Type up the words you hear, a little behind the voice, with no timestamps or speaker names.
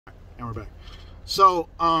And we're back. So,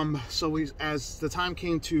 as the time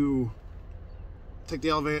came to take the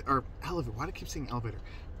elevator, why do I keep saying elevator?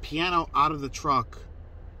 Piano out of the truck.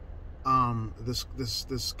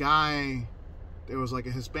 This guy, there was like a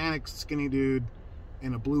Hispanic skinny dude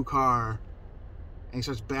in a blue car, and he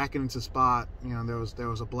starts backing into the spot. You know, there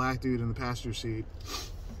was a black dude in the passenger seat,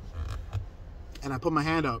 and I put my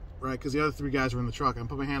hand up, right, because the other three guys were in the truck. I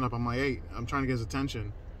put my hand up. I'm like, hey, I'm trying to get his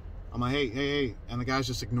attention. I'm like, hey, and the guy's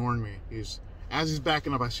just ignoring me. As he's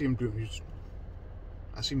backing up, I see him doing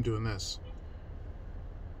this,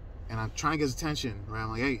 and I'm trying to get his attention, right?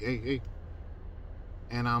 I'm like, hey,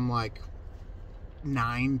 and I'm like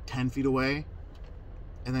 9-10 feet away,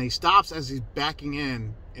 and then he stops as he's backing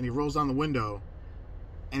in, and he rolls down the window,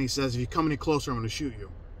 and he says, if you come any closer, I'm going to shoot you.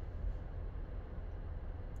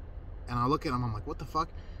 And I look at him, I'm like, what the fuck?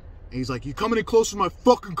 And he's like, you come any closer to my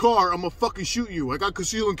fucking car, I'm going to fucking shoot you. I got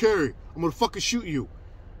conceal and carry. I'm going to fucking shoot you.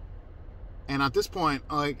 And at this point,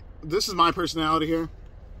 like, this is my personality here.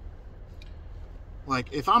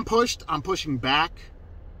 Like, if I'm pushed, I'm pushing back.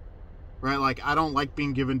 Right? Like, I don't like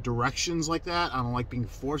being given directions like that. I don't like being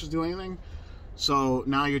forced to do anything. So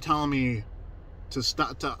now you're telling me to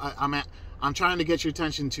stop. I'm trying to get your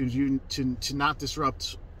attention to not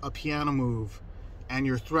disrupt a piano move, and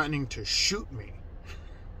you're threatening to shoot me.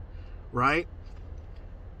 Right?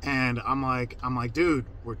 And I'm like, dude,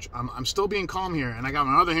 I'm still being calm here, and I got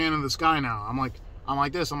my other hand in the sky now. I'm like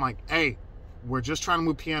this. I'm like, hey, we're just trying to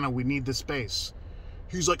move piano. We need this space.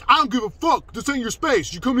 He's like, I don't give a fuck. This ain't your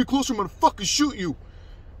space. You come any closer, I'm gonna fucking shoot you.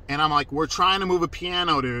 And I'm like, we're trying to move a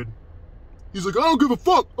piano, dude. He's like, I don't give a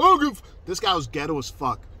fuck. This guy was ghetto as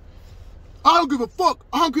fuck. I don't give a fuck.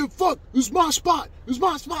 This is my spot.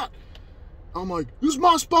 I'm like, this is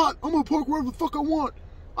my spot. I'm gonna park wherever the fuck I want.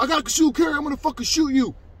 I got a concealed carry. I'm gonna fucking shoot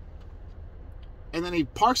you. And then he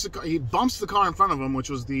parks the car. He bumps the car in front of him, which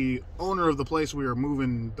was the owner of the place we were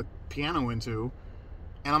moving the piano into.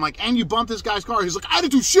 And I'm like, and you bumped this guy's car. He's like, I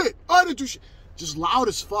didn't do shit. Just loud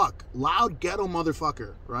as fuck. Loud ghetto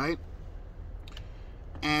motherfucker, right?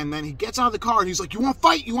 And then he gets out of the car and he's like, you want to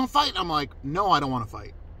fight? And I'm like, no, I don't want to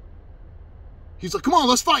fight. He's like, come on,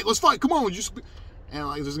 let's fight. Come on. And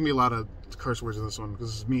like, there's going to be a lot of curse words in this one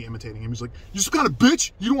because this is me imitating him. He's like, you just got a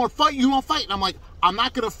bitch. You don't want to fight. And I'm like, I'm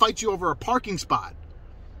not going to fight you over a parking spot.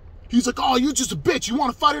 He's like, oh, you're just a bitch. You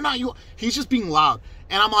want to fight or not? He's just being loud.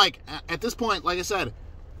 And I'm like, at this point, like I said,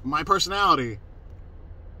 my personality,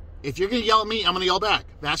 if you're going to yell at me, I'm going to yell back.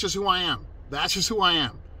 That's just who I am.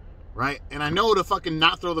 Right? And I know to fucking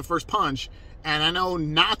not throw the first punch. And I know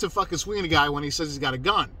not to fucking swing a guy when he says he's got a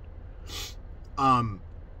gun. And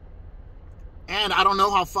I don't know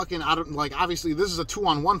how fucking, obviously this is a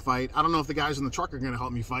 2-on-1 fight. I don't know if the guys in the truck are going to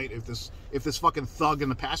help me fight, if this fucking thug in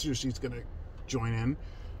the passenger seat's going to join in.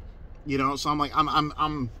 You know, so I'm like,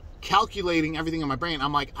 I'm calculating everything in my brain.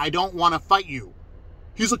 I'm like, I don't want to fight you.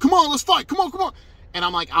 He's like, come on, let's fight. Come on. And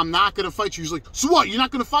I'm like, I'm not going to fight you. He's like, so what? You're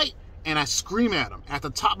not going to fight? And I scream at him at the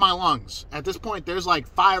top of my lungs. At this point, there's like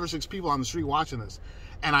 5 or 6 people on the street watching this.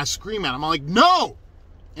 And I scream at him. I'm like, no!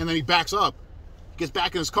 And then he backs up, gets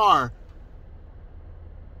back in his car,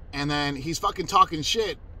 and then he's fucking talking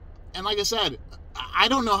shit. And like I said, I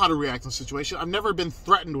don't know how to react in the situation. I've never been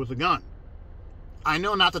threatened with a gun. I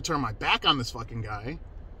know not to turn my back on this fucking guy,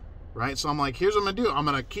 right? So I'm like, here's what I'm gonna do. I'm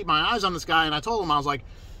gonna keep my eyes on this guy. And I told him, I was like,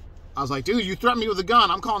 dude, you threatened me with a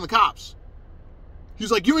gun. I'm calling the cops.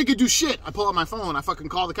 He's like, you ain't gonna do shit. I pull out my phone. I fucking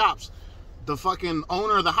call the cops. The fucking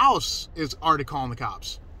owner of the house is already calling the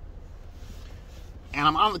cops. And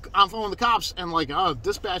I'm on the phone with the cops, and like,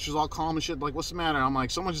 dispatcher's all calm and shit. Like, what's the matter? I'm like,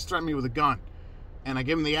 someone just threatened me with a gun. And I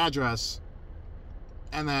give him the address.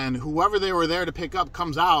 And then whoever they were there to pick up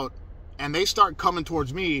comes out, and they start coming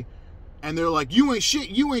towards me. And they're like, you ain't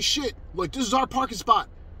shit. Like, this is our parking spot.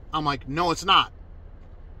 I'm like, no, it's not.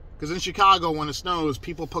 Because in Chicago, when it snows,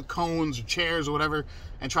 people put cones or chairs or whatever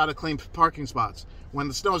and try to claim parking spots. When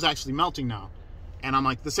the snow is actually melting now. And I'm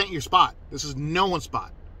like, this ain't your spot. This is no one's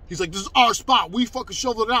spot. He's like, this is our spot. We fucking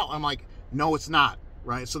shoveled it out. I'm like, no, it's not.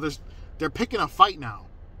 Right? So they're picking a fight now.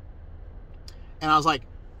 And I was like,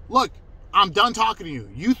 look, I'm done talking to you.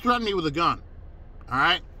 You threatened me with a gun. All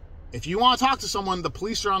right? If you want to talk to someone, the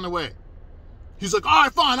police are on their way. He's like, all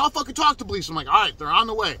right, fine. I'll fucking talk to police. I'm like, all right, they're on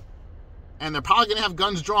the way. And they're probably going to have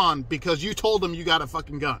guns drawn because you told them you got a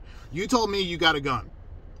fucking gun. You told me you got a gun.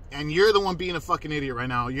 And you're the one being a fucking idiot right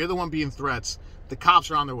now. You're the one being threats. The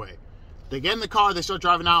cops are on their way. They get in the car, they start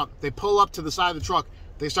driving out, they pull up to the side of the truck,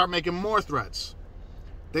 they start making more threats.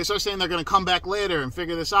 They start saying they're going to come back later and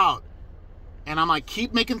figure this out. And I'm like,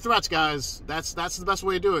 keep making threats, guys. That's the best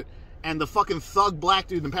way to do it. And the fucking thug black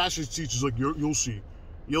dude in the passenger seat is like, you'll see.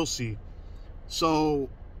 So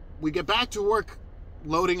we get back to work,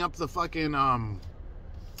 loading up the fucking,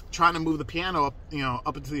 trying to move the piano up,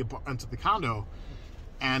 up into the condo.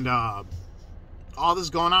 And, all this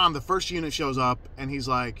going on, the first unit shows up, and he's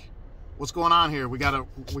like, what's going on here? We got a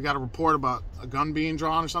report about a gun being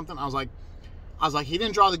drawn or something. I was like, he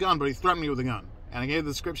didn't draw the gun, but he threatened me with a gun. And I gave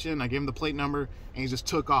the description, I gave him the plate number, and he just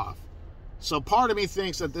took off. So part of me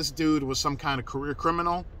thinks that this dude was some kind of career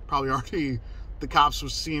criminal. Probably already, the cops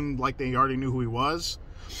seemed like they already knew who he was.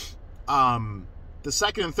 The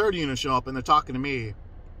second and third unit show up, and they're talking to me.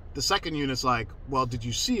 The second unit's like, well, did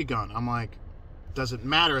you see a gun? I'm like, does it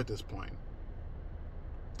matter at this point?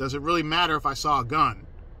 Does it really matter if I saw a gun?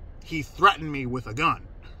 He threatened me with a gun.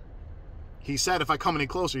 He said if I come any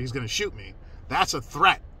closer, he's going to shoot me. That's a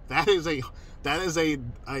threat. That is a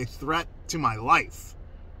threat to my life,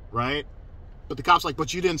 right? But the cop's like,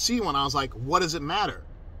 but you didn't see one. I was like, what does it matter,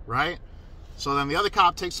 right? So then the other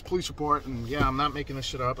cop takes the police report, and yeah, I'm not making this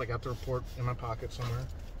shit up. I got the report in my pocket somewhere,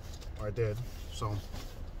 or I did. So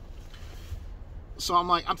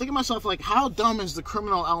I'm thinking to myself, like, how dumb is the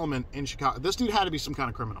criminal element in Chicago? This dude had to be some kind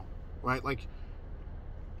of criminal, right? Like,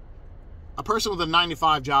 a person with a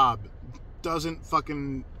 9-to-5 job doesn't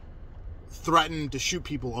fucking threaten to shoot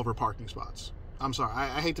people over parking spots. I'm sorry,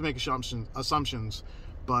 I hate to make assumptions,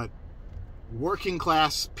 but working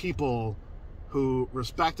class people who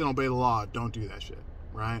respect and obey the law don't do that shit,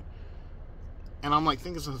 right? And I'm like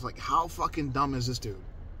thinking to myself, like, how fucking dumb is this dude?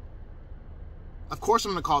 Of course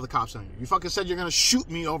I'm going to call the cops on you. You fucking said you're going to shoot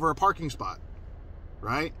me over a parking spot,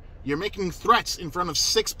 right? You're making threats in front of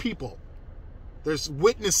 6 people. There's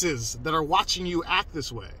witnesses that are watching you act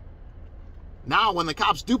this way. Now, when the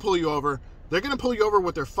cops do pull you over, they're going to pull you over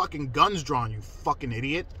with their fucking guns drawn, you fucking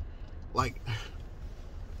idiot. Like,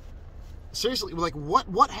 seriously, like,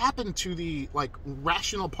 what happened to the, like,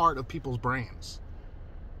 rational part of people's brains?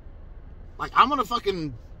 Like, I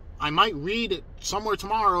might read it somewhere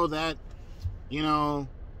tomorrow that,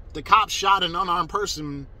 the cop shot an unarmed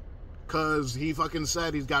person because he fucking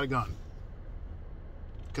said he's got a gun.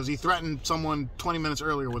 Because he threatened someone 20 minutes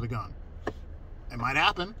earlier with a gun. It might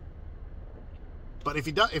happen. But if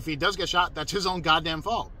he does get shot, that's his own goddamn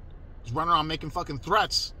fault. He's running around making fucking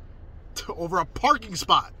threats over a parking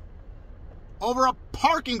spot. Over a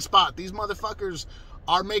parking spot. These motherfuckers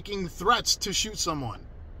are making threats to shoot someone.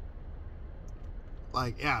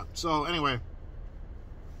 Like, yeah. So, anyway.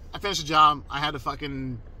 I finished the job. I had to I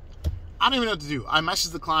don't even know what to do. I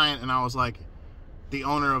messaged the client, and I was like, the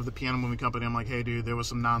owner of the piano moving company, I'm like, hey, dude, there was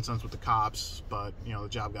some nonsense with the cops, but, the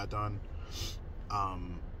job got done. I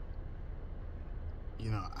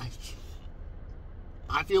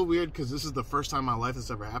feel weird because this is the first time in my life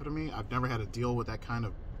this ever happened to me. I've never had to deal with that kind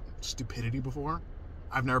of stupidity before.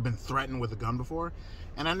 I've never been threatened with a gun before.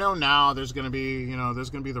 And I know now there's going to be,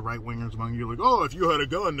 the right-wingers among you, like, oh, if you had a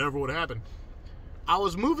gun, never would happen. I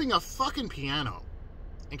was moving a fucking piano.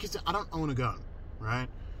 And kids, I don't own a gun, right?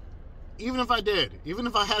 Even if I did, even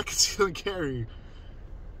if I had a conceal and carry,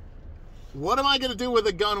 what am I going to do with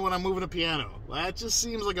a gun when I'm moving a piano? That just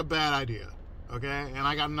seems like a bad idea, okay? And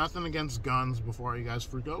I got nothing against guns before you guys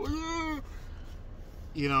freak out.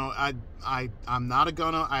 I'm not a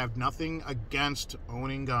gunner. I have nothing against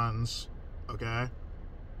owning guns, okay?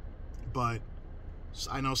 But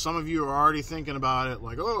I know some of you are already thinking about it,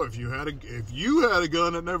 like, oh, if you had a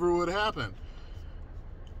gun, it never would happen.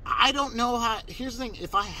 I don't know how. Here's the thing: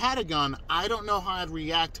 if I had a gun, I don't know how I'd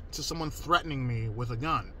react to someone threatening me with a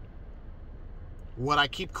gun. Would I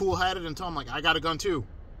keep cool-headed and tell them, like, I got a gun too?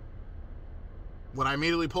 Would I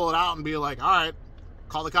immediately pull it out and be like, all right,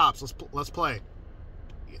 call the cops, let's play?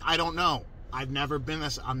 I don't know. I've never been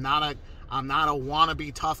this. I'm not a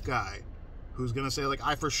wannabe tough guy who's gonna say, like,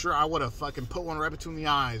 I would have fucking put one right between the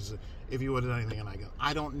eyes if you would have done anything. And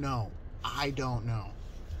I don't know.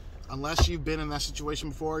 Unless you've been in that situation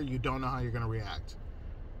before, you don't know how you're gonna react.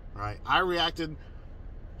 Right? I reacted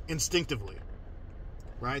instinctively.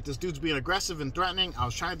 Right? This dude's being aggressive and threatening. I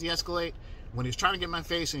was trying to de-escalate. When he was trying to get in my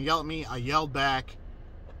face and yell at me, I yelled back.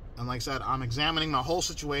 And like I said, I'm examining my whole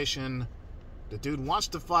situation. The dude wants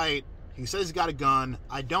to fight. He says he's got a gun.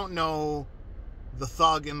 I don't know the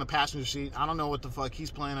thug in the passenger seat. I don't know what the fuck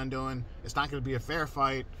he's planning on doing. It's not going to be a fair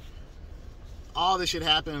fight. All this shit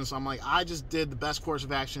happens. So I'm like, I just did the best course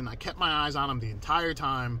of action. I kept my eyes on him the entire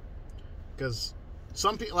time. Because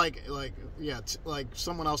some people, like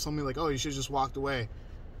someone else told me, like, oh, you should have just walked away.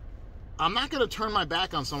 I'm not going to turn my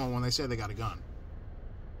back on someone when they say they got a gun.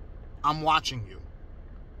 I'm watching you.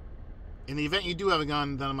 In the event you do have a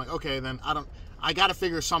gun, then I'm like, okay, then I got to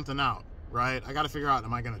figure something out, right? I got to figure out,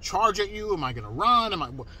 am I going to charge at you? Am I going to run? Am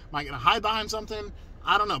I going to hide behind something?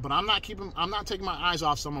 I don't know, but I'm not taking my eyes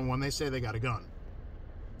off someone when they say they got a gun.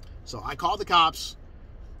 So I called the cops,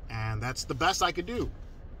 and that's the best I could do.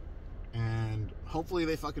 And hopefully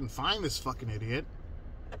they fucking find this fucking idiot.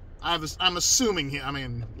 I'm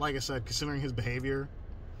assuming like I said, considering his behavior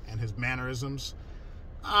and his mannerisms,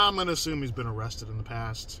 I'm going to assume he's been arrested in the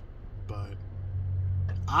past. But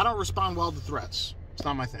I don't respond well to threats. It's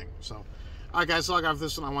not my thing. So, alright guys, so I got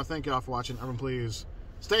this one. I want to thank you all for watching. Everyone please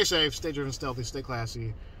stay safe, stay driven, stealthy, stay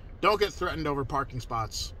classy. Don't get threatened over parking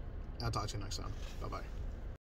spots. I'll talk to you next time. Bye-bye.